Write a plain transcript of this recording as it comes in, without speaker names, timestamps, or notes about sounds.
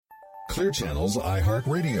Clear Channel's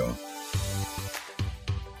iHeartRadio.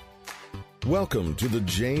 Welcome to the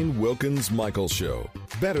Jane Wilkens Michael Show.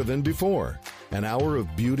 Better than before. An hour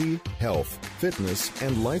of beauty, health, fitness,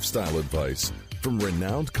 and lifestyle advice from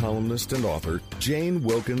renowned columnist and author Jane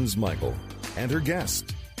Wilkens Michael and her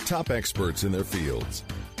guests, top experts in their fields.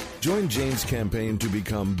 Join Jane's campaign to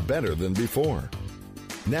become better than before.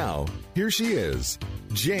 Now, here she is,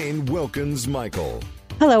 Jane Wilkens Michael.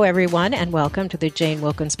 Hello, everyone, and welcome to the Jane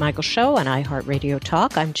Wilkens Michael Show on iHeartRadio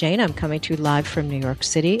Talk. I'm Jane. I'm coming to you live from New York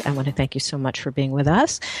City. I want to thank you so much for being with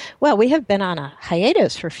us. Well, we have been on a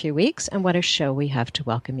hiatus for a few weeks, and what a show we have to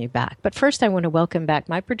welcome you back. But first, I want to welcome back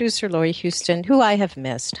my producer, Lori Houston, who I have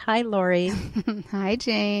missed. Hi, Lori. Hi,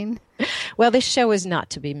 Jane. Well, this show is not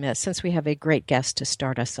to be missed since we have a great guest to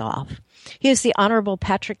start us off. He is the Honorable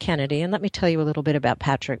Patrick Kennedy, and let me tell you a little bit about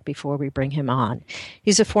Patrick before we bring him on.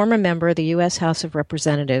 He's a former member of the U.S. House of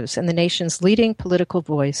Representatives and the nation's leading political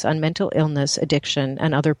voice on mental illness, addiction,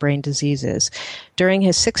 and other brain diseases. During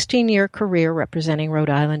his 16-year career representing Rhode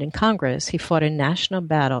Island in Congress, he fought a national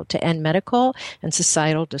battle to end medical and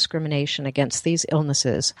societal discrimination against these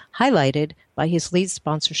illnesses, highlighted by his lead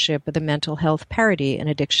sponsorship of the Mental Health Parity and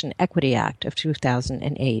Addiction Equity Act of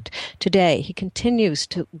 2008. Today, he continues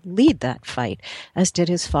to lead that fight, as did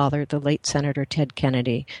his father, the late Senator Ted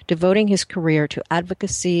Kennedy, devoting his career to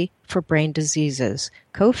advocacy for brain diseases,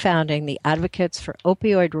 co-founding the Advocates for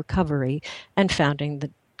Opioid Recovery, and founding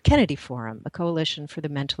the Kennedy Forum, a coalition for the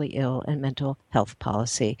mentally ill and mental health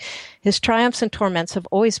policy. His triumphs and torments have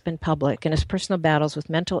always been public, and his personal battles with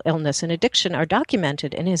mental illness and addiction are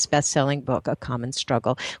documented in his best-selling book, A Common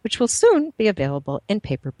Struggle, which will soon be available in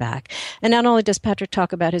paperback. And not only does Patrick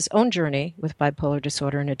talk about his own journey with bipolar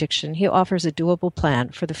disorder and addiction, he offers a doable plan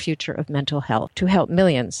for the future of mental health to help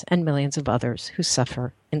millions and millions of others who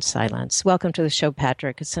suffer in silence. Welcome to the show,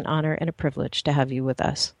 Patrick. It's an honor and a privilege to have you with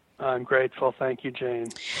us. I'm grateful. Thank you, Jane.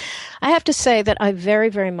 I have to say that I very,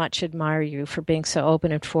 very much admire you for being so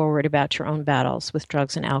open and forward about your own battles with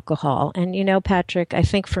drugs and alcohol. And, you know, Patrick, I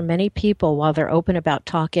think for many people, while they're open about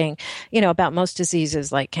talking, about most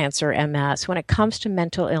diseases like cancer, MS, when it comes to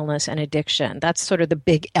mental illness and addiction, that's sort of the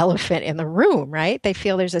big elephant in the room, right? They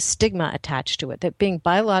feel there's a stigma attached to it, that being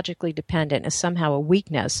biologically dependent is somehow a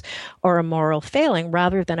weakness or a moral failing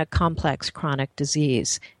rather than a complex chronic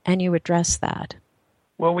disease. And you address that.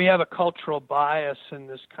 Well, we have a cultural bias in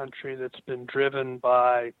this country that's been driven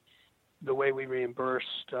by the way we reimburse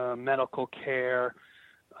medical care,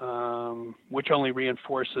 which only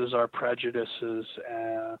reinforces our prejudices.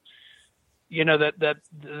 That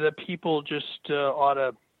the people just ought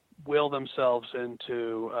to will themselves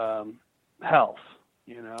into health.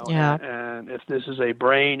 Yeah. And if this is a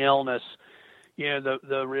brain illness,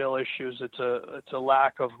 the real issue is it's a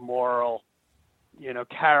lack of moral,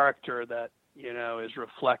 character that is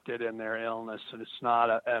reflected in their illness, and it's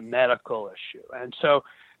not a medical issue. And so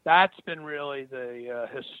that's been really the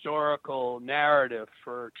historical narrative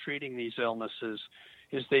for treating these illnesses,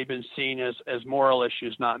 is they've been seen as moral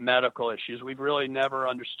issues, not medical issues. We've really never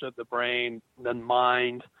understood the brain, the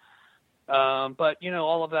mind. But,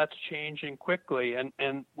 all of that's changing quickly.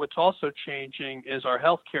 And what's also changing is our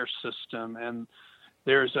healthcare system. And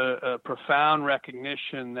there's a profound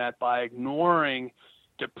recognition that by ignoring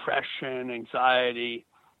depression, anxiety,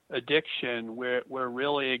 addiction, we're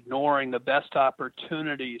really ignoring the best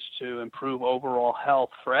opportunities to improve overall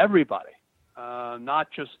health for everybody,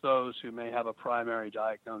 not just those who may have a primary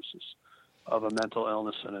diagnosis of a mental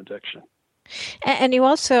illness and addiction. And you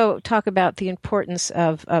also talk about the importance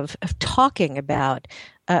of talking about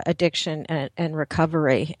addiction and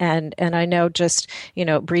recovery. And I know just,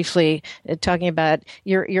 briefly talking about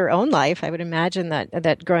your own life, I would imagine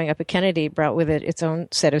that growing up at Kennedy brought with it its own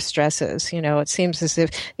set of stresses. It seems as if,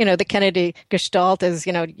 the Kennedy gestalt is,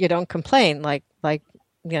 you don't complain like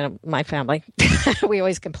my family. We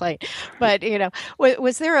always complain. But,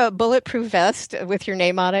 was there a bulletproof vest with your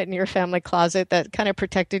name on it in your family closet that kind of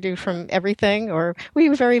protected you from everything? Or were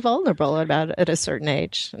you very vulnerable about it at a certain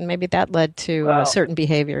age? And maybe that led to certain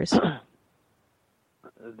behaviors.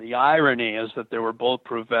 The irony is that there were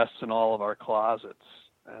bulletproof vests in all of our closets.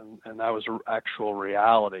 And that was actual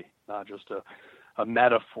reality, not just a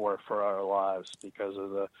metaphor for our lives because of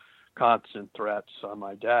the constant threats on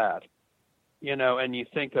my dad. And you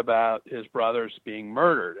think about his brothers being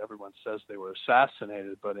murdered. Everyone says they were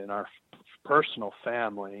assassinated, but in our personal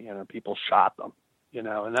family, people shot them,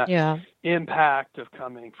 and that impact of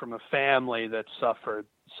coming from a family that suffered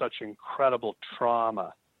such incredible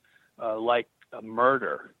trauma, like a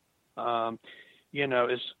murder,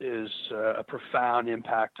 is a profound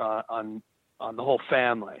impact on the whole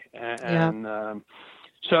family.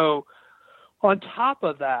 So On top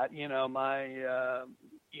of that,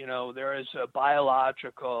 there is a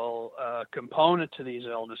biological component to these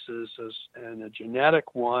illnesses and a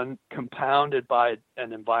genetic one compounded by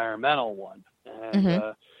an environmental one.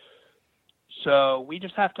 And so we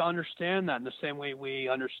just have to understand that in the same way we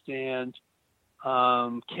understand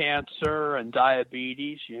cancer and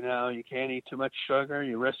diabetes. You can't eat too much sugar.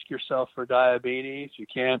 You risk yourself for diabetes. You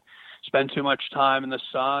can't spend too much time in the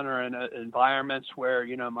sun or in environments where,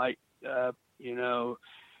 might,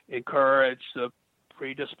 encourage the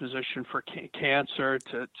predisposition for cancer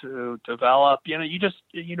to develop.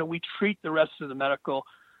 We treat the rest of the medical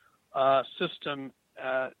system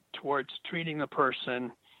towards treating the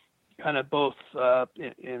person kind of both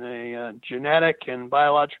in a genetic and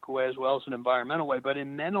biological way as well as an environmental way. But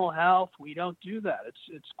in mental health, we don't do that.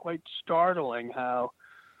 It's quite startling how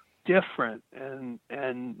different, and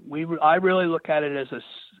I really look at it as a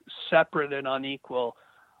separate and unequal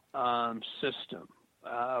system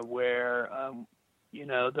where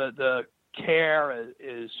the care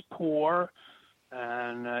is poor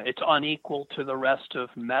and it's unequal to the rest of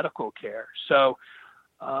medical care. So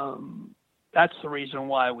that's the reason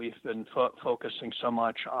why we've been focusing so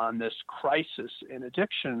much on this crisis in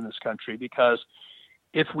addiction in this country, because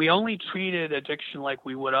if we only treated addiction like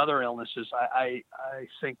we would other illnesses, I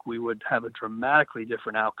think we would have a dramatically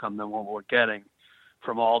different outcome than what we're getting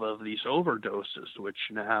from all of these overdoses, which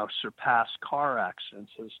now surpass car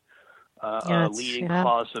accidents as a leading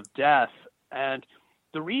cause of death. And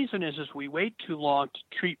the reason is we wait too long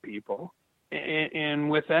to treat people. And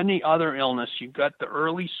with any other illness, you've got the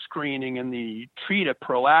early screening and you treat it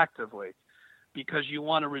proactively because you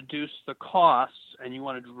want to reduce the costs and you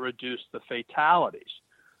want to reduce the fatalities.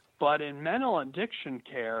 But in mental addiction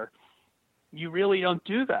care, you really don't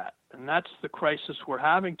do that. And that's the crisis we're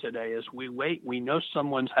having today is we wait. We know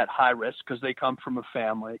someone's at high risk because they come from a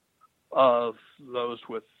family of those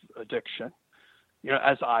with addiction,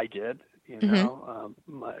 as I did.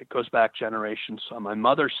 It goes back generations on my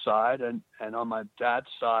mother's side and on my dad's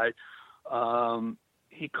side.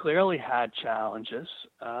 He clearly had challenges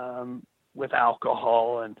with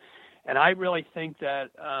alcohol. And I really think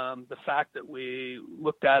that the fact that we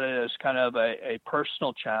looked at it as kind of a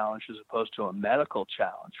personal challenge as opposed to a medical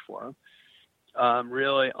challenge for him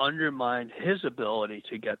really undermined his ability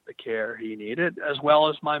to get the care he needed, as well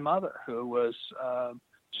as my mother, who was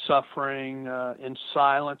suffering in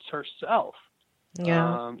silence herself,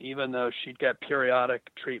 even though she'd get periodic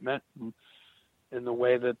treatment in the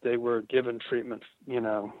way that they were given treatment,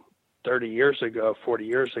 30 years ago, 40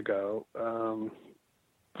 years ago.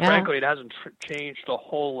 Frankly, it hasn't changed a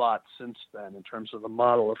whole lot since then in terms of the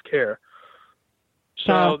model of care.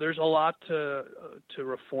 So there's a lot to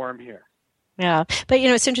reform here. Yeah, but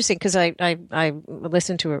it's interesting because I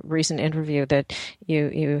listened to a recent interview that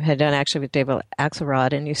you had done actually with David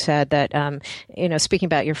Axelrod, and you said that speaking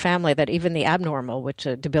about your family, that even the abnormal, which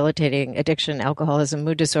debilitating addiction, alcoholism,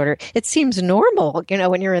 mood disorder, it seems normal,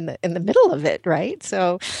 when you're in the middle of it, right?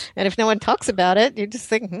 So, and if no one talks about it, you just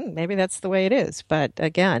think maybe that's the way it is. But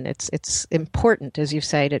again, it's important, as you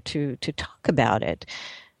say, to talk about it,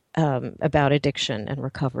 about addiction and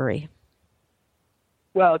recovery.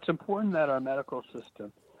 Well, it's important that our medical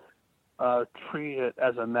system treat it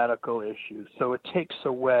as a medical issue. So it takes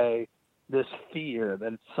away this fear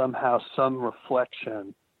that it's somehow some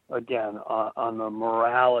reflection, again, on the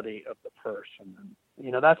morality of the person.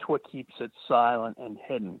 And, that's what keeps it silent and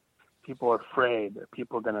hidden. People are afraid that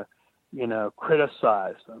people are going to,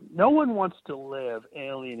 criticize them. No one wants to live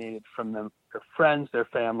alienated from their friends, their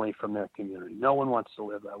family, from their community. No one wants to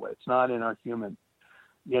live that way. It's not in our human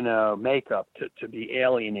makeup to be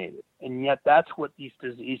alienated. And yet that's what these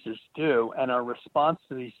diseases do. And our response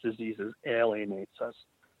to these diseases alienates us.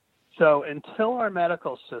 So until our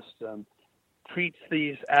medical system treats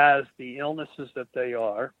these as the illnesses that they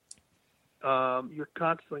are, you're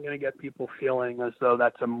constantly going to get people feeling as though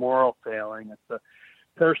that's a moral failing. It's a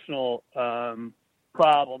personal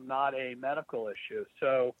problem, not a medical issue.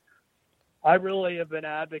 So I really have been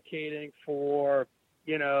advocating for,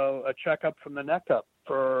 a checkup from the neck up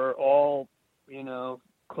for all,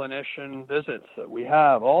 clinician visits that we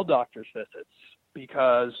have, all doctors' visits,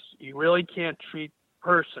 because you really can't treat a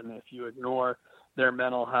person if you ignore their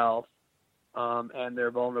mental health and their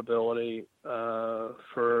vulnerability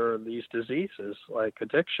for these diseases like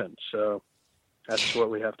addiction. So that's what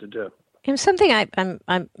we have to do. And something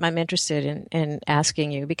I'm interested in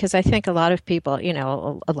asking you, because I think a lot of people,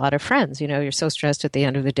 a lot of friends, you're so stressed at the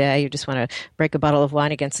end of the day, you just want to break a bottle of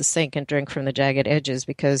wine against the sink and drink from the jagged edges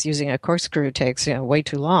because using a corkscrew takes way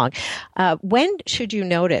too long. When should you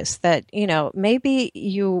notice that maybe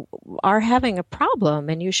you are having a problem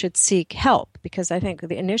and you should seek help? Because I think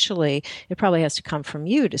initially it probably has to come from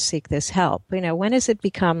you to seek this help. When does it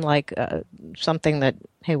become like something that,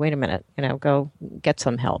 hey, wait a minute, go get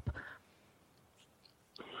some help?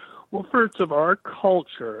 Well, first of all, our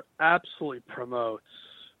culture absolutely promotes,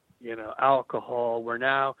 alcohol. We're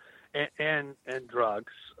now and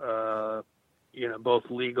drugs, both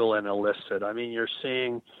legal and illicit. I mean, you're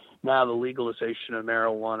seeing now the legalization of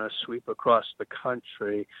marijuana sweep across the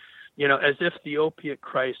country, as if the opiate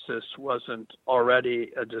crisis wasn't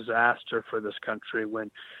already a disaster for this country when,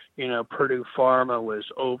 Purdue Pharma was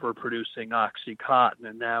overproducing OxyContin,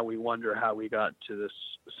 and now we wonder how we got to this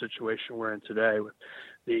situation we're in today with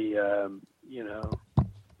the,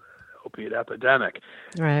 opiate epidemic.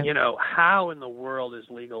 Right. How in the world is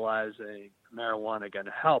legalizing marijuana going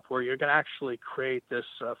to help, where you're going to actually create this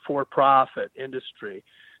for-profit industry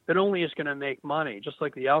that only is going to make money, just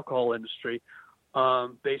like the alcohol industry,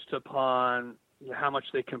 based upon how much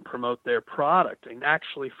they can promote their product and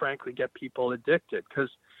actually, frankly, get people addicted?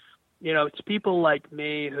 Because, it's people like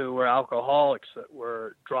me who were alcoholics that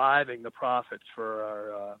were driving the profits for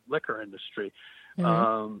our liquor industry.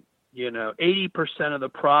 Mm-hmm. 80% of the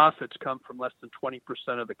profits come from less than 20%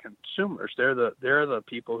 of the consumers. They're the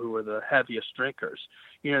people who are the heaviest drinkers.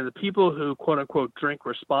 The people who quote unquote drink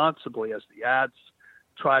responsibly, as the ads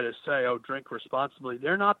try to say, oh, drink responsibly.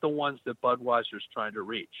 They're not the ones that Budweiser's trying to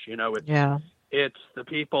reach. It's the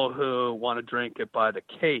people who want to drink it by the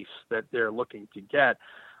case that they're looking to get.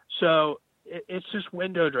 So it's just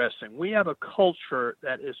window dressing. We have a culture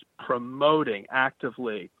that is promoting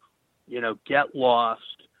actively, get lost,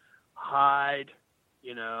 hide,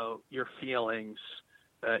 your feelings,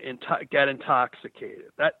 get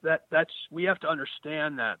intoxicated. That's we have to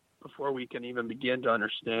understand that before we can even begin to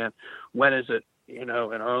understand when is it, in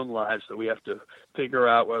our own lives that we have to figure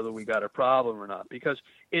out whether we got a problem or not. Because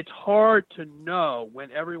it's hard to know when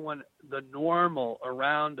the normal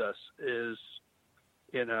around us is,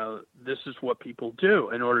 this is what people do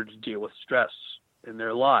in order to deal with stress in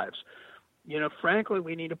their lives. Frankly,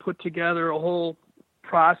 we need to put together a whole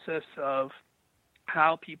process of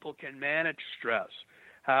how people can manage stress.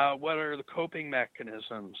 What are the coping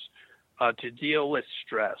mechanisms to deal with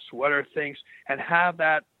stress? What are things, and have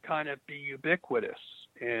that kind of be ubiquitous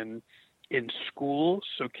in schools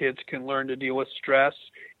so kids can learn to deal with stress,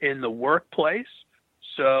 in the workplace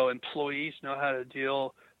so employees know how to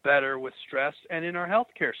deal better with stress, and in our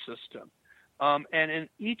healthcare system. And in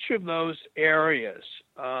each of those areas,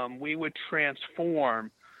 we would transform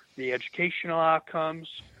the educational outcomes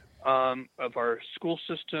of our school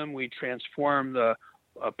system. We transform the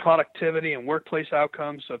productivity and workplace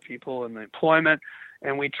outcomes of people in the employment,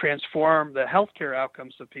 and we transform the healthcare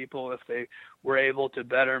outcomes of people if they were able to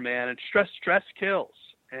better manage stress. Stress kills,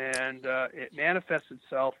 and it manifests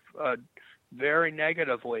itself very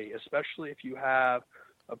negatively, especially if you have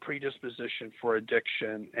a predisposition for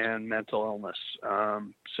addiction and mental illness.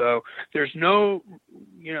 So there's no,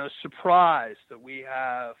 surprise that we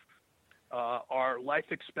have our life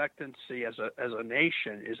expectancy as a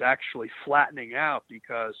nation is actually flattening out,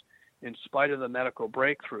 because in spite of the medical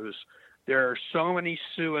breakthroughs, there are so many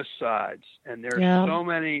suicides and there are so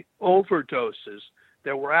many overdoses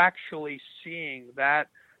that we're actually seeing that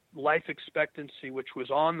life expectancy, which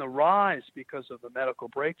was on the rise because of the medical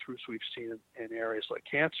breakthroughs we've seen in areas like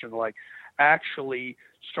cancer and actually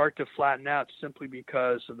start to flatten out simply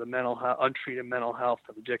because of the untreated mental health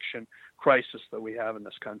and addiction crisis that we have in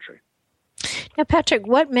this country. Now, Patrick,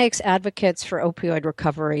 what makes advocates for opioid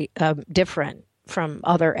recovery different from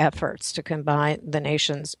other efforts to combat the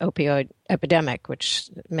nation's opioid epidemic, which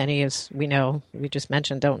many, as we know, we just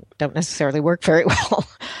mentioned, don't necessarily work very well?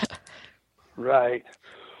 Right.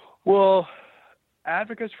 Well,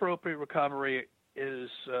 Advocates for Opioid Recovery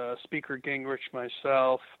is Speaker Gingrich,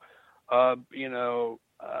 myself.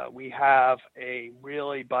 We have a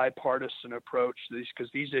really bipartisan approach to these,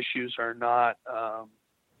 because these issues are not,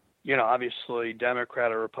 obviously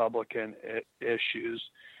Democrat or Republican issues.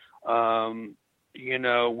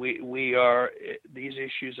 These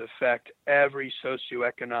issues affect every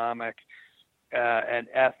socioeconomic and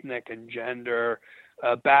ethnic and gender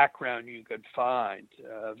background you could find.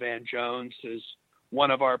 Van Jones is one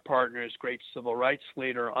of our partners, great civil rights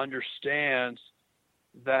leader, understands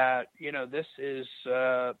that, this is,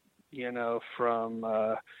 from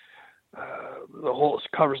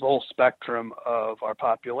covers the whole spectrum of our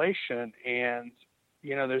population, and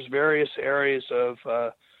there's various areas of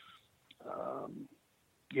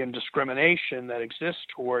discrimination that exist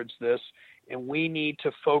towards this, and we need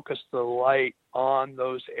to focus the light on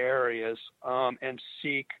those areas and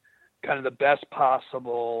seek kind of the best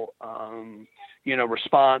possible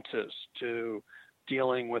responses to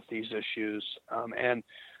dealing with these issues, and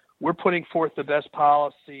we're putting forth the best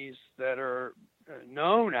policies that are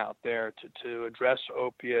known out there to address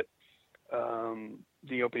the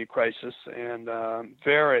opiate crisis, and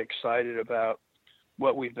very excited about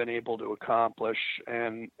what we've been able to accomplish,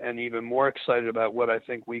 and even more excited about what I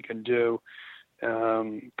think we can do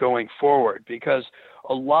going forward, because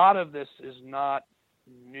a lot of this is not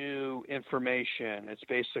new information. It's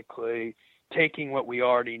basically taking what we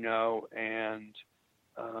already know and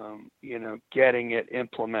getting it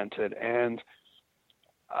implemented. And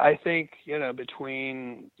I think,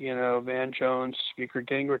 between, Van Jones, Speaker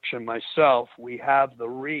Gingrich, and myself, we have the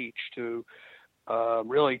reach to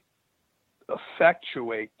really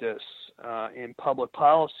effectuate this in public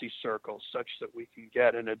policy circles, such that we can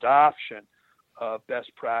get an adoption of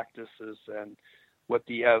best practices and what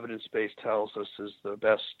the evidence base tells us is the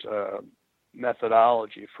best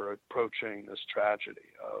methodology for approaching this tragedy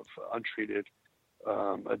of untreated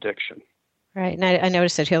addiction. Right. And I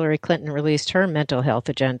noticed that Hillary Clinton released her mental health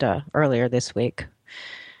agenda earlier this week,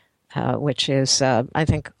 which is, I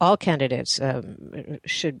think, all candidates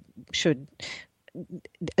should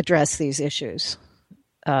address these issues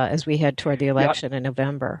as we head toward the election in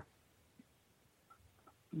November.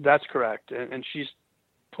 That's correct. And she's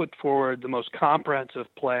put forward the most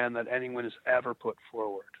comprehensive plan that anyone has ever put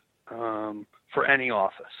forward for any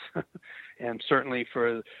office. And certainly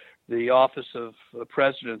for the office of the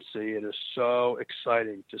presidency, it is so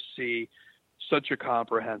exciting to see such a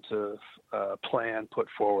comprehensive plan put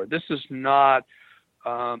forward. This is not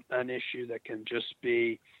an issue that can just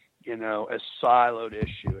be, a siloed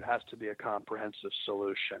issue. It has to be a comprehensive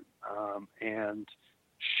solution. And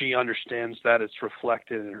she understands that. It's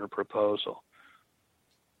reflected in her proposal.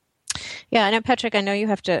 Yeah, and Patrick, I know you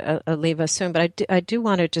have to leave us soon, but I do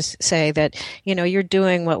want to just say that, you're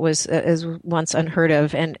doing what was once unheard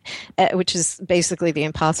of, and which is basically the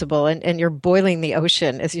impossible, and you're boiling the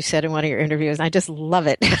ocean, as you said in one of your interviews, and I just love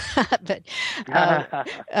it. But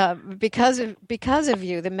because of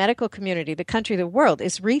you, the medical community, the country, the world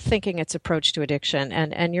is rethinking its approach to addiction,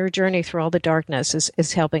 and your journey through all the darkness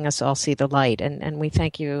is helping us all see the light, and we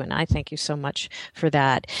thank you, and I thank you so much for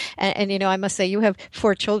that. And I must say, you have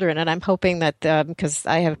 4 children, and I'm hoping that because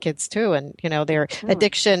I have kids too, and their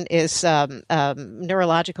addiction is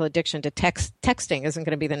neurological addiction to texting isn't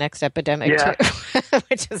going to be the next epidemic too,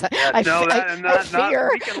 which is I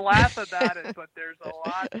fear. We can laugh about it, but there's a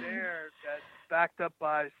lot there that's backed up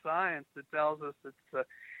by science that tells us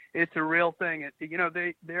it's a real thing.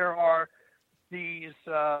 There are these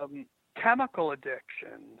chemical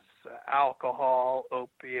addictions, alcohol,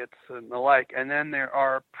 opiates, and the like, and then there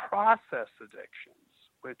are process addictions,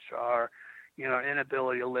 which are,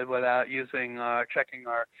 inability to live without checking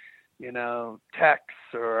our,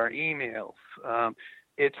 texts or our emails.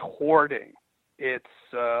 It's hoarding. It's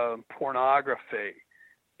pornography.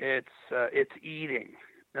 It's eating.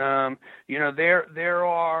 There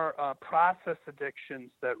are process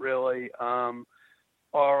addictions that really are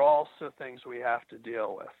also things we have to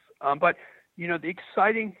deal with. But the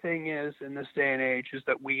exciting thing is in this day and age is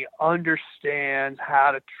that we understand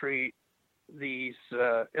how to treat these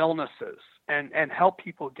illnesses and help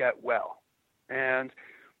people get well. And,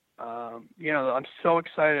 I'm so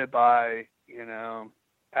excited by,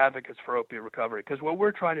 advocates for opiate recovery, because what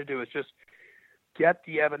we're trying to do is just get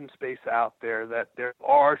the evidence base out there that there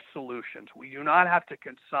are solutions. We do not have to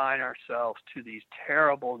consign ourselves to these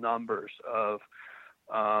terrible numbers of,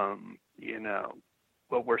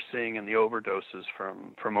 what we're seeing in the overdoses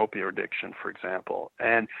from opioid addiction, for example,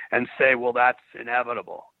 and say, well, that's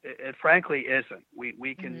inevitable. It frankly isn't.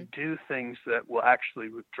 We can do things that will actually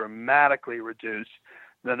dramatically reduce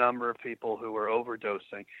the number of people who are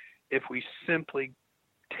overdosing if we simply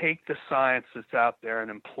take the science that's out there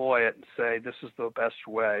and employ it and say, this is the best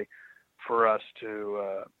way for us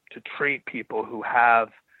to treat people who have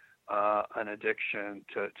an addiction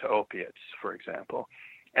to opiates, for example.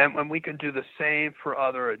 And when we can do the same for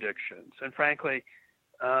other addictions. And frankly,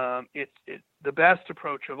 the best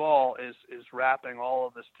approach of all is wrapping all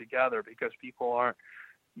of this together, because people aren't,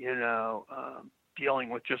 dealing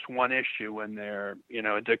with just one issue when they're,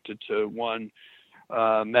 addicted to one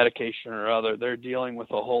medication or other. They're dealing with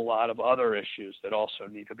a whole lot of other issues that also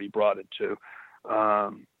need to be brought into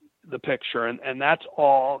the picture. And that's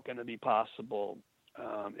all going to be possible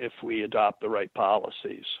if we adopt the right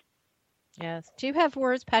policies. Yes. Do you have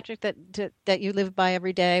words, Patrick, that you live by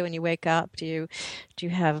every day when you wake up? Do you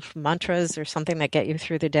have mantras or something that get you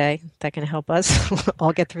through the day that can help us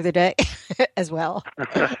all get through the day as well?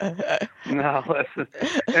 No, listen.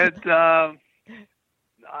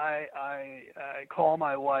 I call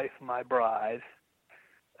my wife my bride,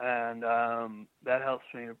 and that helps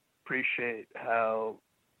me appreciate how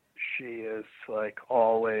she is like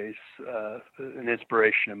always an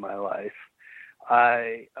inspiration in my life.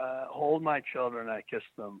 I hold my children, I kiss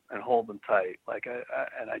them and hold them tight, I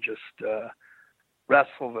just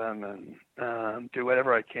wrestle them and do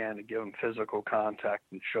whatever I can to give them physical contact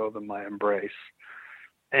and show them my embrace.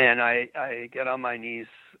 And I get on my knees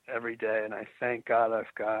every day and I thank God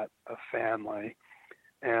I've got a family,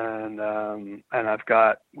 and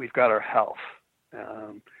we've got our health,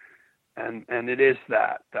 and it is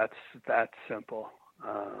that's simple,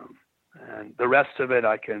 and the rest of it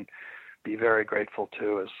I can be very grateful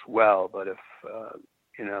to as well. But if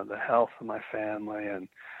the health of my family and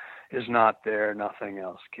is not there, nothing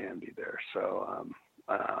else can be there. So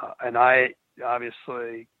and I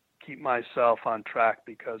obviously keep myself on track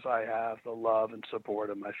because I have the love and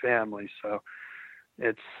support of my family. So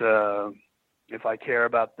it's if I care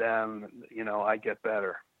about them, I get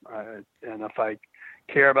better. And if I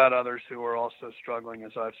care about others who are also struggling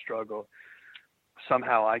as I've struggled,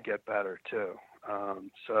 somehow I get better too.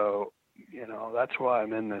 So that's why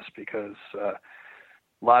I'm in this, because a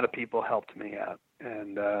lot of people helped me out,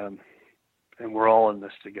 and we're all in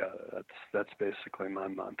this together. That's basically my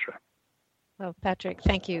mantra. Well, Patrick,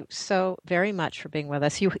 thank you so very much for being with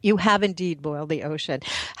us. You have indeed boiled the ocean.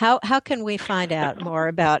 How can we find out more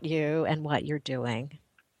about you and what you're doing?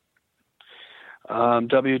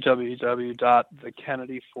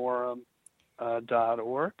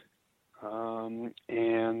 www.thekennedyforum.org,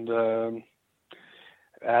 and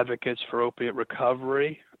Advocates for Opiate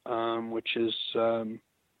Recovery, which is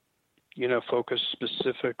focused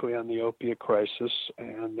specifically on the opiate crisis,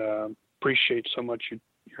 and appreciate so much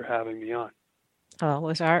you're having me on. Oh,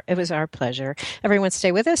 it was our pleasure. Everyone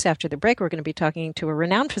stay with us. After the break, we're going to be talking to a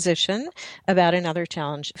renowned physician about another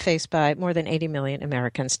challenge faced by more than 80 million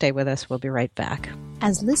Americans. Stay with us. We'll be right back.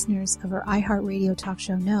 As listeners of our iHeartRadio talk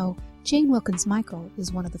show know, Jane Wilkens-Michael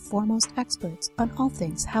is one of the foremost experts on all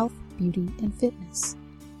things health, beauty, and fitness.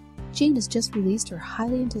 Jane has just released her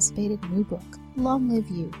highly anticipated new book, Long Live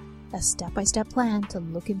You, a step-by-step plan to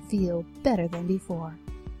look and feel better than before.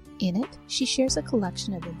 In it, she shares a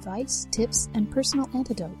collection of advice, tips, and personal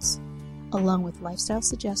antidotes, along with lifestyle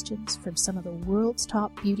suggestions from some of the world's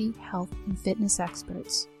top beauty, health, and fitness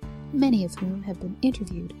experts, many of whom have been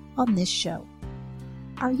interviewed on this show.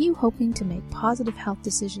 Are you hoping to make positive health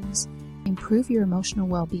decisions, improve your emotional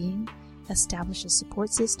well-being, establish a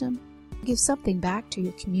support system, give something back to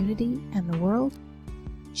your community and the world?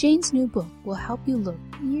 Jane's new book will help you look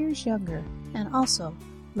years younger and also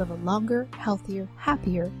live a longer, healthier,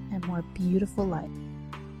 happier, and more beautiful life.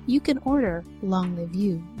 You can order Long Live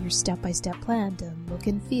You, your step-by-step plan to look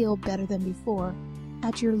and feel better than before,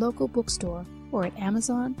 at your local bookstore or at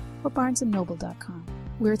Amazon or BarnesandNoble.com,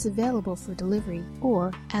 where it's available for delivery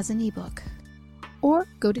or as an ebook. Or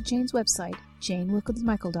go to Jane's website,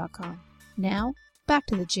 JaneWilkensMichael.com. Now, back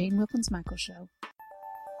to the Jane Wilkens-Michael Show.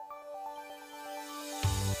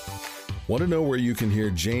 Want to know where you can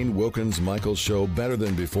hear Jane Wilkens-Michael Show better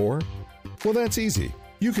than before? Well, that's easy.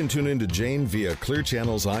 You can tune into Jane via Clear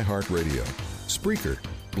Channel's iHeartRadio, Spreaker,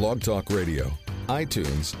 Blog Talk Radio,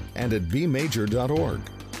 iTunes, and at bmajor.org.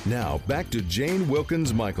 Now, back to Jane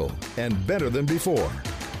Wilkens-Michael and Better Than Before.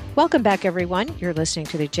 Welcome back, everyone. You're listening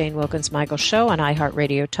to the Jane Wilkens-Michael Show on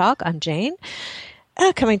iHeartRadio Talk. I'm Jane.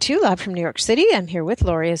 Coming to you live from New York City. I'm here with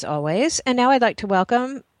Lori as always. And now I'd like to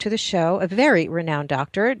welcome to the show a very renowned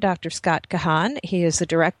doctor, Dr. Scott Kahan. He is the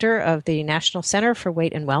director of the National Center for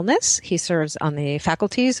Weight and Wellness. He serves on the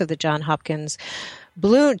faculties of the Johns Hopkins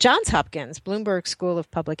Bloomberg School of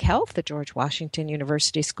Public Health, the George Washington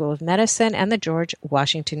University School of Medicine, and the George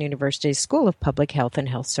Washington University School of Public Health and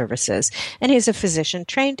Health Services. And he's a physician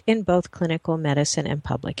trained in both clinical medicine and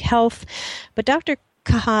public health. But Dr.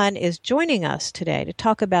 Kahan is joining us today to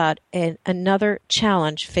talk about another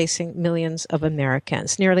challenge facing millions of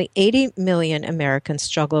Americans. Nearly 80 million Americans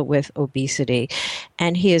struggle with obesity,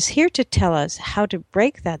 and he is here to tell us how to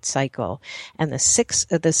break that cycle and the six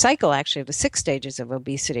stages of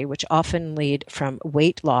obesity, which often lead from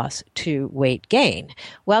weight loss to weight gain.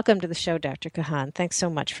 Welcome to the show, Dr. Kahan. Thanks so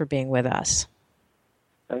much for being with us.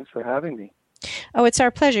 Thanks for having me. Oh, it's our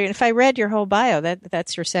pleasure. And if I read your whole bio,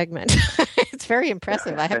 that's your segment. That's very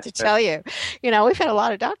impressive, I have to tell you. We've had a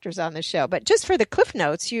lot of doctors on the show, but just for the cliff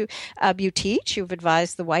notes, you teach, you've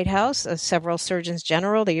advised the White House, several surgeons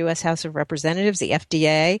general, the U.S. House of Representatives, the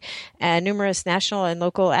FDA, and numerous national and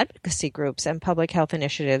local advocacy groups and public health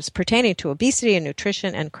initiatives pertaining to obesity and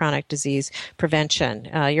nutrition and chronic disease prevention.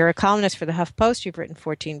 You're a columnist for the HuffPost. You've written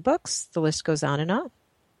 14 books. The list goes on and on.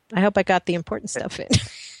 I hope I got the important stuff in.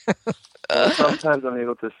 Sometimes I'm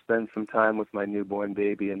able to spend some time with my newborn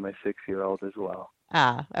baby and my 6-year-old as well.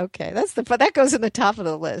 Okay. That goes in the top of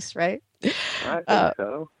the list, right? I think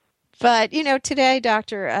so. But, today,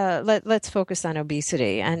 Doctor, let's focus on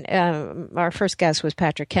obesity. And our first guest was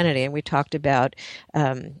Patrick Kennedy, and we talked about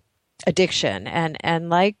addiction. And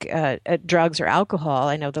like drugs or alcohol,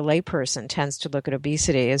 I know the layperson tends to look at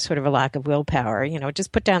obesity as sort of a lack of willpower.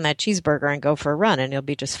 Just put down that cheeseburger and go for a run and you'll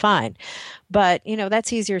be just fine. But,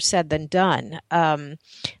 that's easier said than done.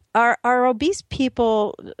 Are obese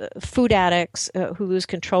people food addicts who lose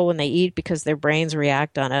control when they eat because their brains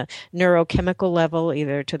react on a neurochemical level,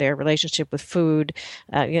 either to their relationship with food?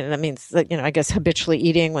 That means, I guess habitually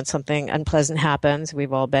eating when something unpleasant happens.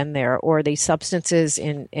 We've all been there. Or the substances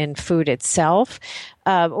in food itself,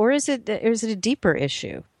 or is it a deeper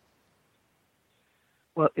issue?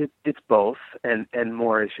 Well, it's both and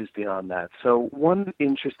more issues beyond that. So one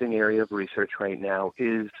interesting area of research right now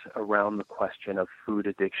is around the question of food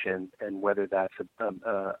addiction and whether that's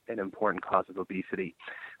an important cause of obesity.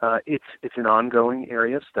 It's an ongoing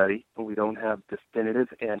area of study. We don't have definitive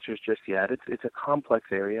answers just yet. It's a complex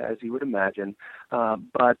area, as you would imagine.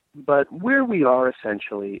 But where we are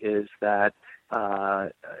essentially is that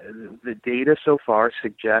the data so far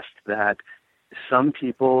suggests that some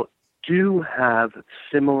people do have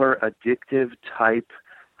similar addictive type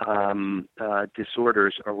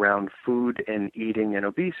disorders around food and eating and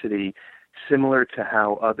obesity, similar to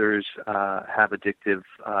how others have addictive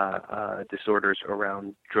disorders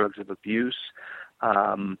around drugs of abuse.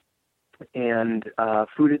 And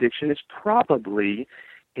food addiction is probably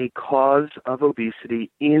a cause of obesity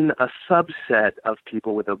in a subset of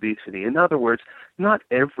people with obesity. In other words, not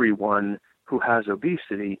everyone who has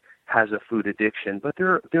obesity has a food addiction, but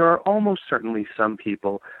there are almost certainly some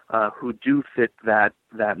people who do fit that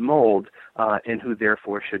mold and who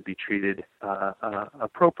therefore should be treated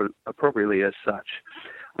appropriately as such.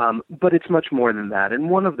 But it's much more than that. And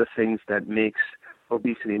one of the things that makes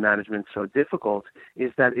obesity management so difficult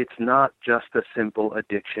is that it's not just a simple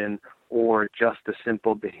addiction or just a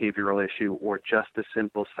simple behavioral issue or just a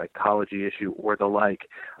simple psychology issue or the like.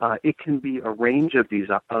 It can be a range of these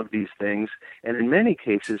things, and in many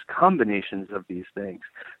cases, combinations of these things.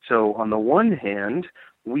 So on the one hand,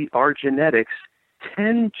 our genetics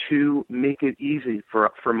tend to make it easy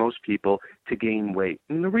for most people to gain weight.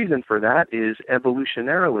 And the reason for that is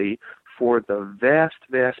evolutionarily, for the vast,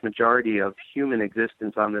 vast majority of human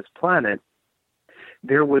existence on this planet,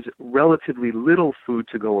 there was relatively little food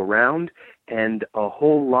to go around and a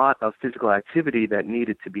whole lot of physical activity that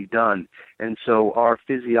needed to be done. And so our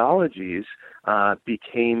physiologies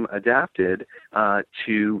became adapted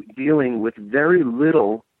to dealing with very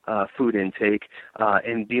little food intake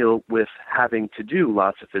and deal with having to do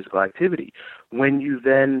lots of physical activity. When you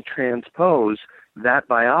then transpose that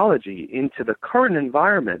biology into the current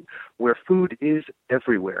environment where food is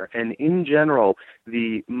everywhere, and in general,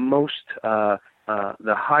 the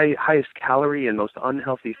highest calorie and most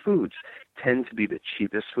unhealthy foods tend to be the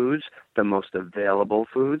cheapest foods, the most available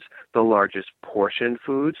foods, the largest portion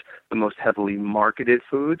foods, the most heavily marketed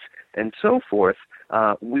foods, and so forth.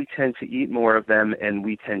 We tend to eat more of them, and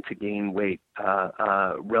we tend to gain weight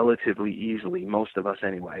relatively easily, most of us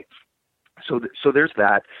anyway. So there's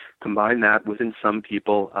that. Combine that with, in some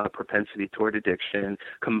people, propensity toward addiction.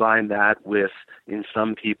 Combine that with, in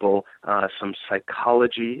some people, some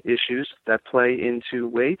psychology issues that play into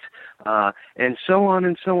weight, and so on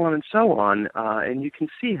and so on and so on. And you can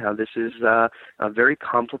see how this is a very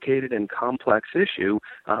complicated and complex issue,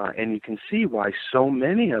 and you can see why so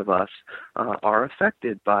many of us are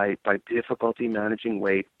affected by difficulty managing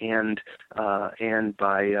weight and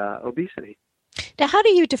by obesity. Now, how do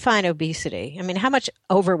you define obesity? I mean, how much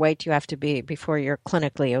overweight do you have to be before you're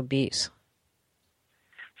clinically obese?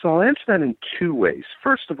 So I'll answer that in two ways.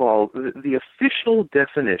 First of all, the official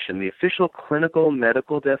definition, the official clinical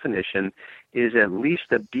medical definition is at least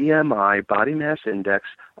a BMI, body mass index,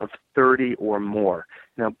 of 30 or more.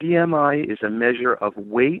 Now, BMI is a measure of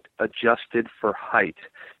weight adjusted for height.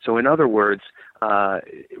 So in other words,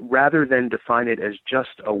 rather than define it as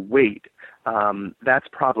just a weight, that's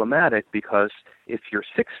problematic because if you're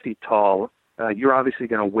 6 feet tall you're obviously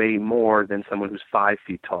going to weigh more than someone who's 5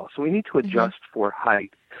 feet tall. So we need to adjust for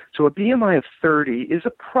height. So a BMI of 30 is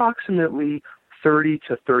approximately 30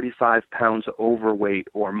 to 35 pounds overweight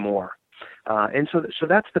or more. And so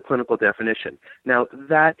that's the clinical definition. Now,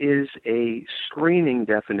 that is a screening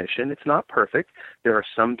definition. It's not perfect. There are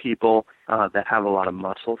some people that have a lot of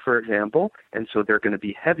muscle, for example, and so they're going to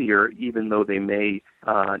be heavier even though they may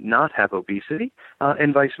not have obesity,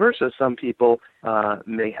 and vice versa. Some people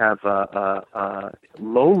may have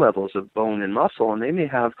low levels of bone and muscle, and they may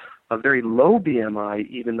have a very low BMI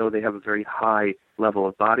even though they have a very high level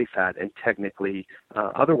of body fat and technically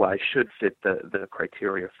otherwise should fit the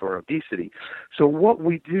criteria for obesity. So what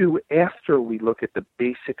we do after we look at the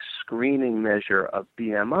basic screening measure of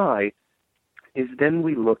BMI is then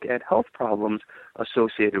we look at health problems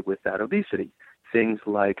associated with that obesity, things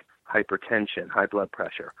like hypertension, high blood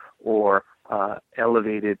pressure, or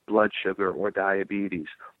elevated blood sugar or diabetes,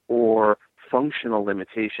 or functional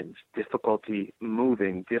limitations, difficulty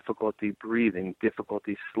moving, difficulty breathing,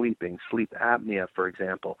 difficulty sleeping, sleep apnea, for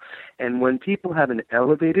example. And when people have an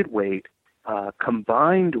elevated weight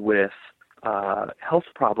combined with health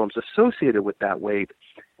problems associated with that weight,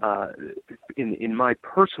 in my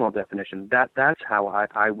personal definition, that's how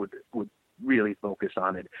I would really focus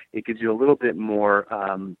on it. It gives you a little bit more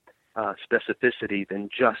specificity than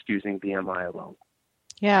just using BMI alone.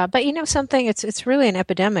 Yeah, but you know something, it's really an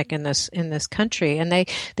epidemic in this country, and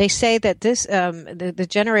they say that this the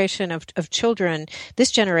generation of children,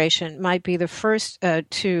 this generation might be the first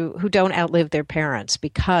who don't outlive their parents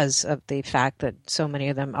because of the fact that so many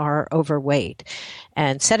of them are overweight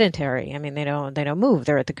and sedentary. I mean, they don't move.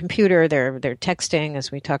 They're at the computer. They're texting,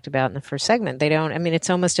 as we talked about in the first segment. They don't. I mean,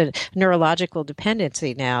 it's almost a neurological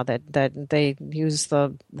dependency now that they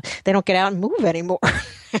don't get out and move anymore.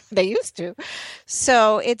 They used to.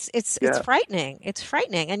 So it's frightening. It's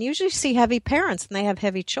frightening. And usually you see heavy parents and they have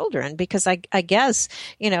heavy children because I guess,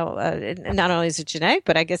 not only is it genetic,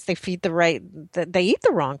 but I guess they eat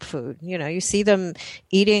the wrong food. You see them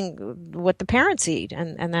eating what the parents eat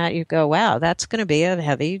and that you go, wow, that's going to be a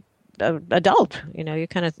heavy adult.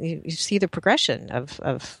 You see the progression of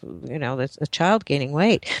a child gaining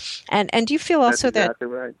weight. And do you feel also that's exactly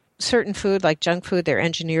right. Certain food, like junk food, they're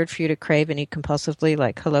engineered for you to crave and eat compulsively,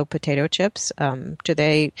 like Hello potato chips? Do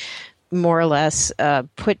they more or less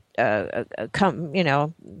put,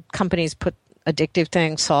 companies put addictive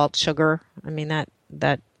things, salt, sugar? I mean,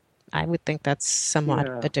 that I would think that's somewhat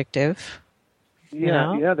addictive.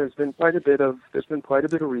 Yeah. There's been quite a bit of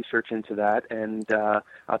research into that, and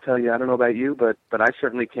I'll tell you, I don't know about you, but I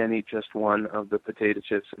certainly can't eat just one of the potato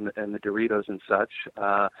chips and the Doritos and such.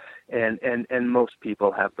 And most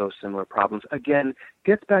people have those similar problems. Again,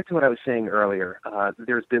 gets back to what I was saying earlier.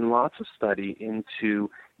 There's been lots of study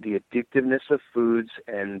into the addictiveness of foods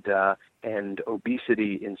and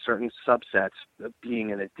obesity in certain subsets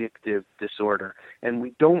being an addictive disorder. And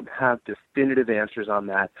we don't have definitive answers on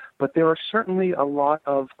that, but there are certainly a lot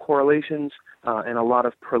of correlations and a lot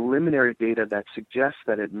of preliminary data that suggests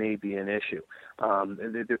that it may be an issue.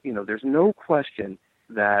 There's no question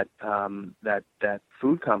that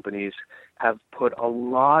food companies have put a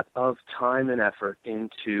lot of time and effort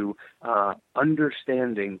into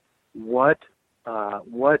understanding what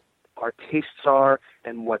our tastes are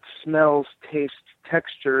and what smells, tastes,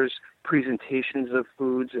 textures, presentations of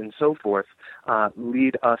foods, and so forth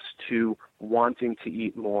lead us to wanting to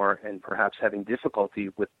eat more and perhaps having difficulty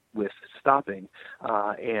with stopping.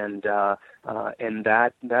 And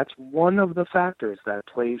that's one of the factors that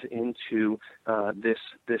plays into this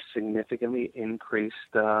significantly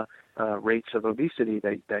increased rates of obesity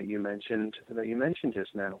that you mentioned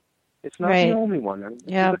just now. It's not the only one.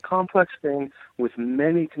 It's a complex thing with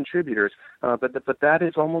many contributors, but that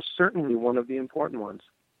is almost certainly one of the important ones.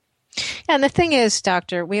 And the thing is,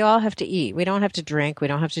 doctor, we all have to eat. We don't have to drink. We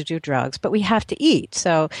don't have to do drugs, but we have to eat.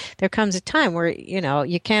 So there comes a time where,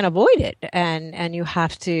 you can't avoid it and you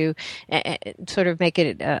have to sort of make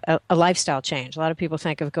it a lifestyle change. A lot of people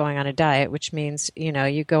think of going on a diet, which means,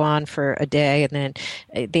 you go on for a day and then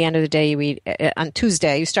at the end of the day you eat on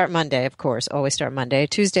Tuesday. You start Monday, of course, always start Monday.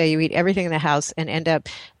 Tuesday you eat everything in the house and end up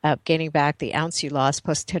gaining back the ounce you lost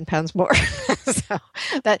plus 10 pounds more. So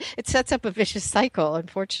that it sets up a vicious cycle,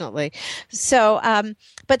 unfortunately. So,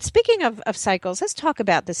 but speaking of cycles, let's talk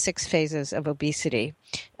about the 6 phases of obesity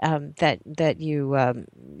that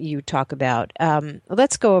you talk about.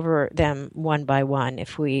 Let's go over them one by one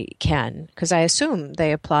if we can, because I assume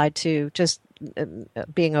they apply to just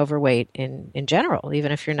being overweight in general,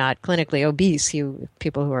 even if you're not clinically obese,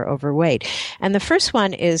 people who are overweight. And the first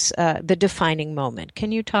one is the defining moment.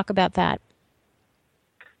 Can you talk about that?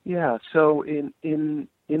 Yeah. So in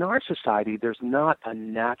in our society, there's not a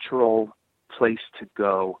natural place to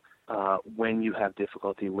go when you have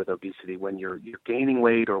difficulty with obesity, when you're gaining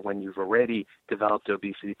weight or when you've already developed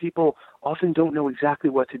obesity. People often don't know exactly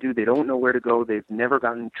what to do. They don't know where to go. They've never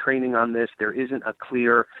gotten training on this. There isn't a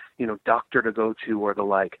clear, doctor to go to or the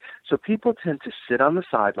like. So people tend to sit on the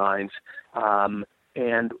sidelines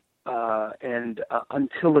and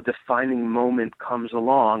until a defining moment comes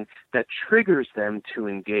along that triggers them to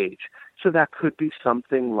engage. So that could be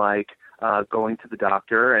something like going to the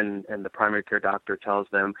doctor and the primary care doctor tells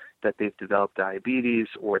them that they've developed diabetes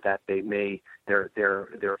or that they're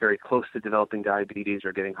very close to developing diabetes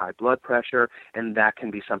or getting high blood pressure, and that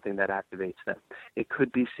can be something that activates them. It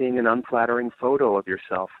could be seeing an unflattering photo of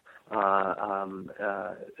yourself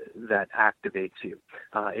that activates you.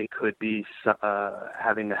 It could be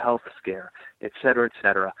having a health scare, et cetera, et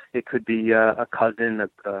cetera. It could be a cousin,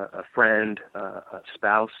 a friend, a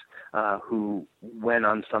spouse who went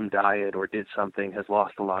on some diet or did something, has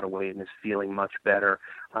lost a lot of weight and is feeling much better,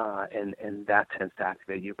 and that tends to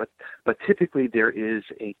activate you. But typically there is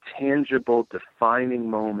a tangible, defining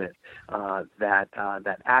moment that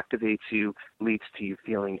activates you, leads to you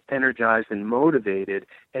feeling energized and motivated,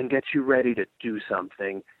 and gets you ready to do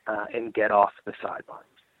something and get off the sidelines.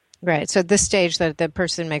 Right. So at this stage, that the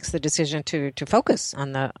person makes the decision to focus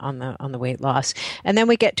on the weight loss, and then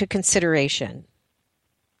we get to consideration,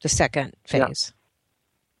 the second phase.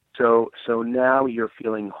 Yeah. So now you're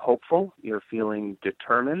feeling hopeful, you're feeling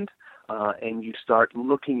determined, and you start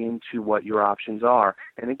looking into what your options are.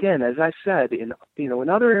 And again, as I said, in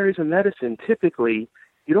other areas of medicine, typically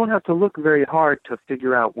you don't have to look very hard to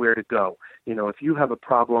figure out where to go. If you have a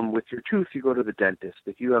problem with your tooth, you go to the dentist.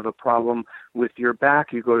 If you have a problem with your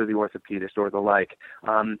back, you go to the orthopedist or the like.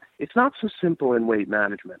 It's not so simple in weight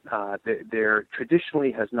management. There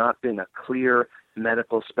traditionally has not been a clear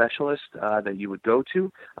medical specialist that you would go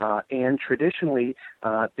to, and traditionally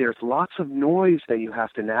there's lots of noise that you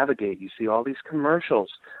have to navigate. You see all these commercials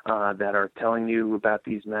that are telling you about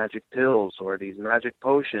these magic pills or these magic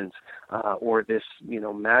potions or this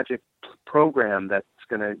magic program that's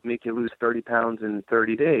going to make you lose 30 pounds in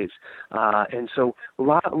 30 days. And so a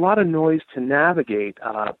lot of noise to navigate,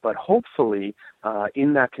 but hopefully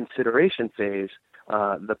in that consideration phase,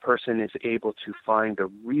 the person is able to find a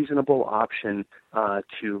reasonable option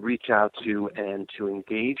to reach out to and to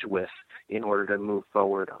engage with in order to move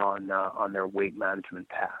forward on their weight management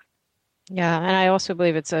path. Yeah, and I also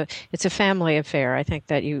believe it's a family affair. I think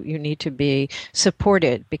that you need to be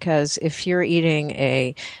supported, because if you're eating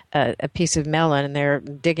a piece of melon and they're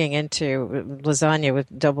digging into lasagna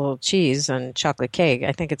with double cheese and chocolate cake,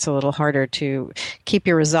 I think it's a little harder to keep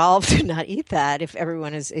your resolve to not eat that if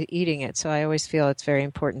everyone is eating it. So I always feel it's very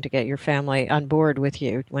important to get your family on board with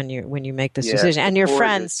you when you make this decision, and your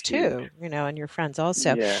friends too, and your friends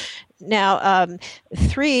also. Yeah. Now,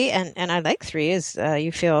 3, and I like 3, is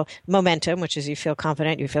you feel momentum, which is you feel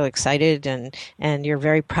confident, you feel excited, and you're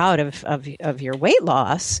very proud of your weight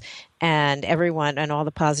loss and everyone and all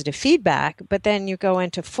the positive feedback. But then you go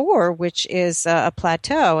into 4, which is a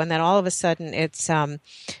plateau, and then all of a sudden it's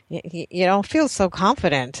you don't feel so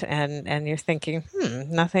confident, and you're thinking,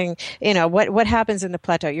 nothing. What happens in the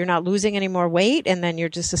plateau? You're not losing any more weight, and then you're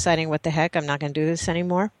just deciding, what the heck, I'm not going to do this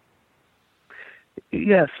anymore.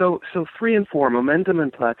 Yeah, so 3 and 4, momentum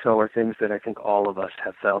and plateau, are things that I think all of us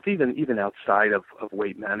have felt, even outside of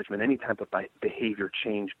weight management, any type of behavior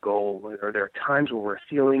change goal. Or there are times where we're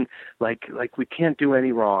feeling like we can't do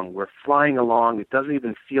any wrong. We're flying along. It doesn't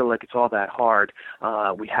even feel like it's all that hard.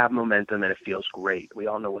 We have momentum and it feels great. We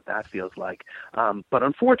all know what that feels like. But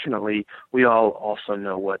unfortunately, we all also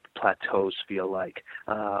know what plateaus feel like.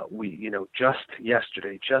 Just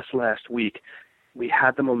yesterday, just last week, we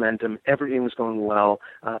had the momentum, everything was going well.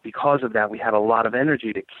 Because of that, we had a lot of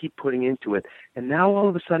energy to keep putting into it. And now all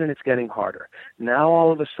of a sudden it's getting harder. Now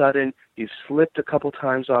all of a sudden you've slipped a couple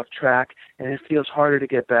times off track and it feels harder to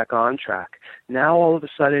get back on track. Now all of a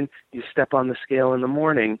sudden you step on the scale in the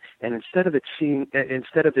morning, and instead of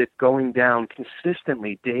it going down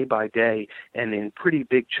consistently day by day and in pretty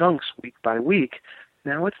big chunks week by week,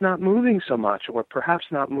 now it's not moving so much, or perhaps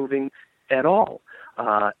not moving at all.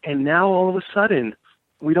 And now all of a sudden,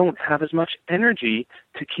 we don't have as much energy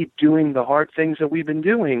to keep doing the hard things that we've been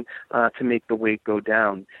doing to make the weight go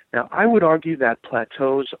down. Now, I would argue that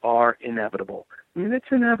plateaus are inevitable. I mean, it's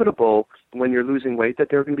inevitable when you're losing weight that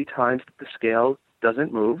there are going to be times that the scale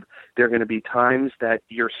doesn't move. There are going to be times that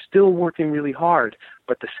you're still working really hard,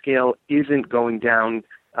 but the scale isn't going down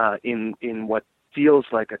in what feels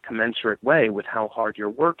like a commensurate way with how hard you're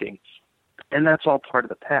working. And that's all part of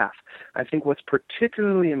the path. I think what's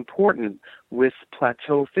particularly important with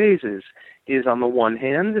plateau phases is, on the one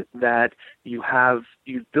hand, that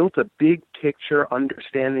you've built a big picture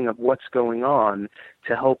understanding of what's going on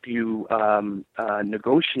to help you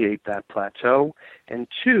negotiate that plateau, and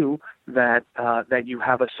two, that you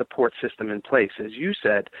have a support system in place. As you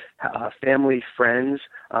said, family, friends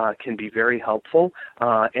can be very helpful,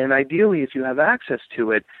 and ideally, if you have access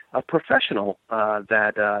to it, a professional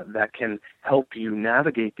that can help you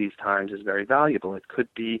navigate these times is very valuable. It could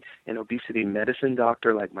be an obesity medicine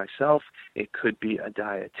doctor like myself. It could be a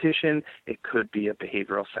dietitian. It could be a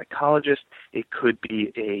behavioral psychologist. It could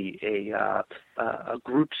be a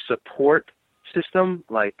group support system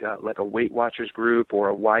like a Weight Watchers group or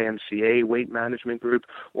a YMCA weight management group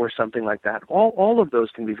or something like that. All of those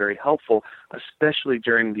can be very helpful, especially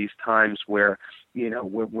during these times where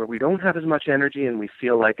where we don't have as much energy and we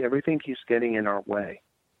feel like everything keeps getting in our way.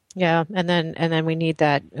 Yeah, and then we need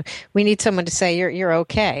that. We need someone to say you're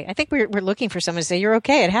okay. I think we're looking for someone to say you're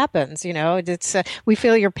okay. It happens, It's we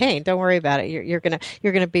feel your pain. Don't worry about it. You're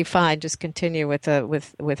gonna be fine. Just continue with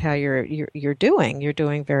how you're doing. You're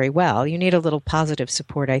doing very well. You need a little positive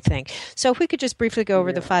support, I think. So if we could just briefly go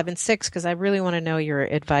over the 5 and 6, because I really want to know your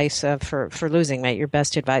advice for losing weight. Your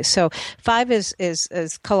best advice. So 5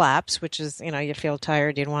 is collapse, which is you feel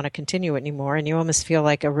tired. You don't want to continue it anymore, and you almost feel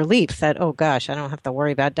like a relief that, oh gosh, I don't have to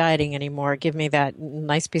worry about dieting anymore. Give me that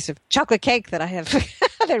nice piece of chocolate cake that I have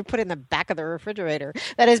that I put in the back of the refrigerator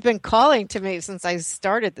that has been calling to me since I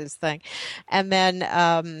started this thing. And then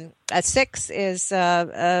a 6 is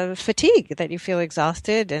fatigue, that you feel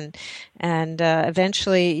exhausted and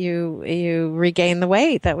eventually you regain the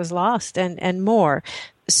weight that was lost and more.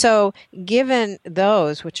 So given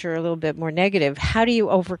those, which are a little bit more negative, how do you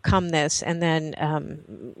overcome this and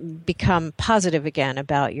then become positive again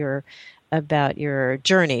about your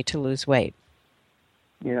journey to lose weight?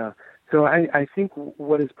 Yeah. So I think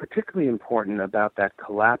what is particularly important about that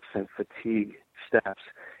collapse and fatigue steps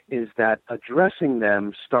is that addressing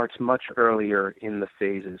them starts much earlier in the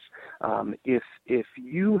phases. If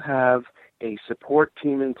you have a support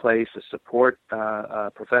team in place, a support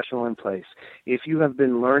professional in place, if you have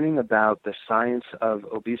been learning about the science of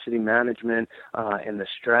obesity management and the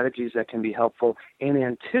strategies that can be helpful, and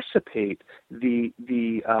anticipate the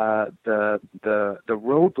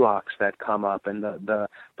roadblocks that come up and the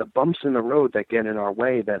bumps in the road that get in our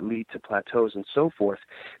way that lead to plateaus and so forth,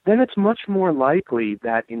 then it's much more likely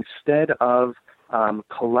that instead of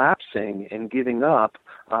collapsing and giving up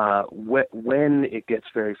when it gets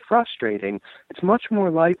very frustrating, it's much more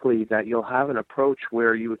likely that you'll have an approach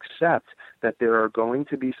where you accept that there are going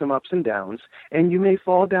to be some ups and downs, and you may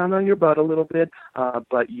fall down on your butt a little bit,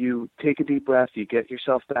 but you take a deep breath, you get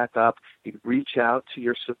yourself back up, you reach out to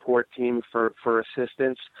your support team for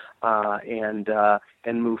assistance, and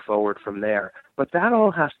move forward from there. But that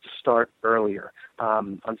all has to start earlier.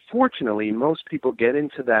 Unfortunately, most people get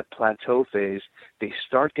into that plateau phase. They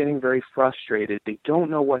start getting very frustrated. They don't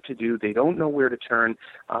know what to do. They don't know where to turn.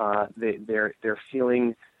 They're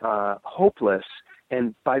feeling hopeless.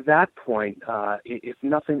 And by that point, if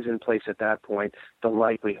nothing's in place at that point, the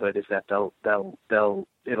likelihood is that it'll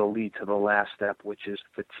lead to the last step, which is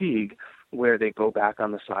fatigue, where they go back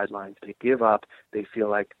on the sidelines. They give up. They feel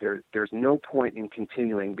like there's no point in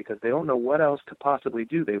continuing because they don't know what else to possibly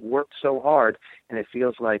do. They've worked so hard, and it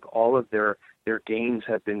feels like all of their gains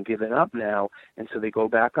have been given up now, and so they go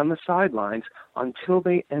back on the sidelines until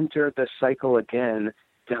they enter the cycle again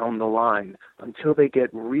down the line, until they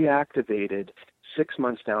get reactivated 6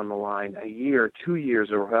 months down the line, a year, 2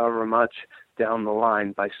 years, or however much down the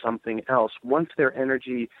line by something else. Once their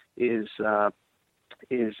energy is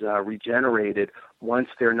regenerated, once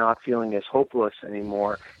they're not feeling as hopeless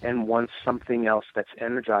anymore, and once something else that's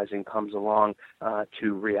energizing comes along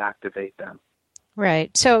to reactivate them.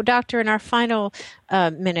 Right. So, Doctor, in our final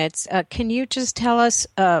minutes, can you just tell us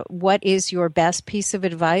what is your best piece of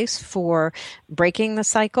advice for breaking the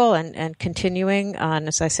cycle and continuing on,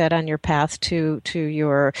 as I said, on your path to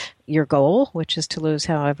your goal, which is to lose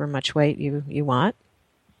however much weight you want?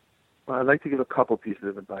 Well, I'd like to give a couple pieces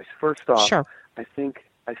of advice. First off, sure. I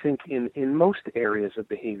think in most areas of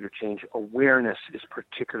behavior change, awareness is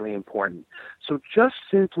particularly important. So just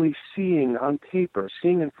simply seeing on paper,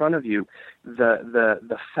 seeing in front of you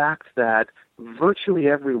the fact that virtually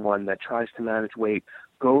everyone that tries to manage weight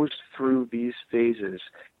goes through these phases,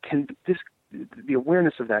 the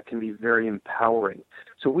awareness of that can be very empowering.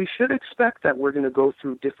 So we should expect that we're going to go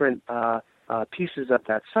through different pieces of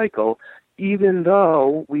that cycle, even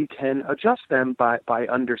though we can adjust them by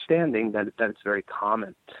understanding that it's very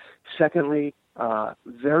common. Secondly,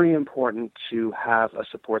 very important to have a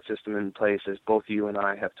support system in place, as both you and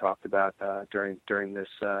I have talked about during this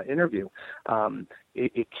interview.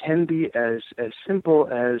 It can be as simple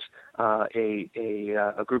as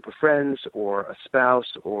a group of friends or a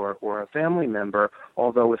spouse or a family member,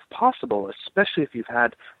 although if possible, especially if you've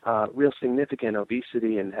had real significant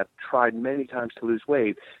obesity and have tried many times to lose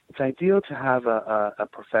weight, it's ideal to have a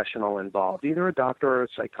professional involved, either a doctor or a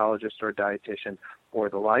psychologist or a dietitian or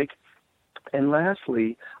the like. And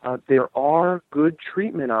lastly, there are good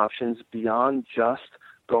treatment options beyond just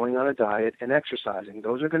going on a diet and exercising.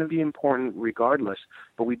 Those are going to be important regardless,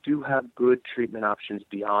 but we do have good treatment options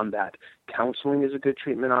beyond that. Counseling is a good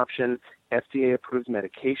treatment option. FDA-approved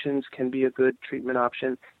medications can be a good treatment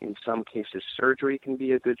option. In some cases, surgery can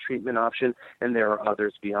be a good treatment option, and there are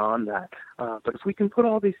others beyond that. But if we can put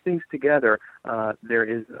all these things together, there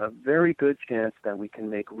is a very good chance that we can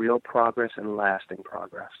make real progress and lasting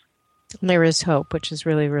progress. There is hope, which is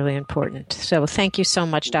really, really important. So thank you so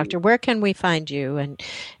much, Doctor. Where can we find you and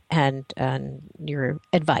your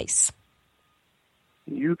advice?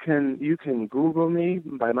 You can Google me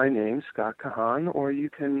by my name, Scott Kahan, or you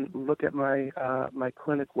can look at my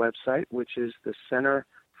clinic website, which is the Center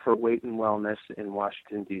for Weight and Wellness in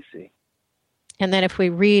Washington, D.C. And then if we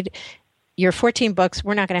read your 14 books,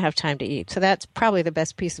 we're not going to have time to eat. So that's probably the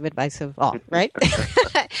best piece of advice of all, right?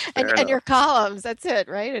 and your columns, that's it,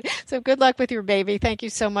 right? So good luck with your baby. Thank you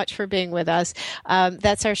so much for being with us.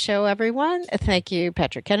 That's our show, everyone. Thank you,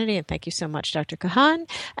 Patrick Kennedy, and thank you so much, Dr. Kahan.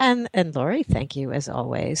 And Lori, thank you as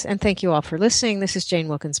always. And thank you all for listening. This is Jane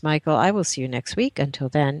Wilkens Michael. I will see you next week. Until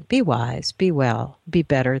then, be wise, be well, be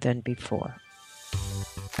better than before.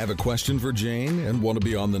 Have a question for Jane and want to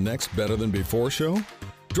be on the next Better Than Before show?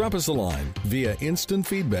 Drop us a line via instant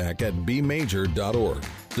feedback at bmajor.org.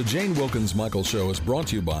 The Jane Wilkens Michael Show is brought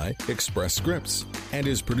to you by Express Scripts and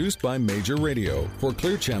is produced by Major Radio for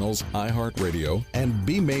Clear Channel's iHeartRadio and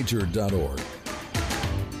bmajor.org.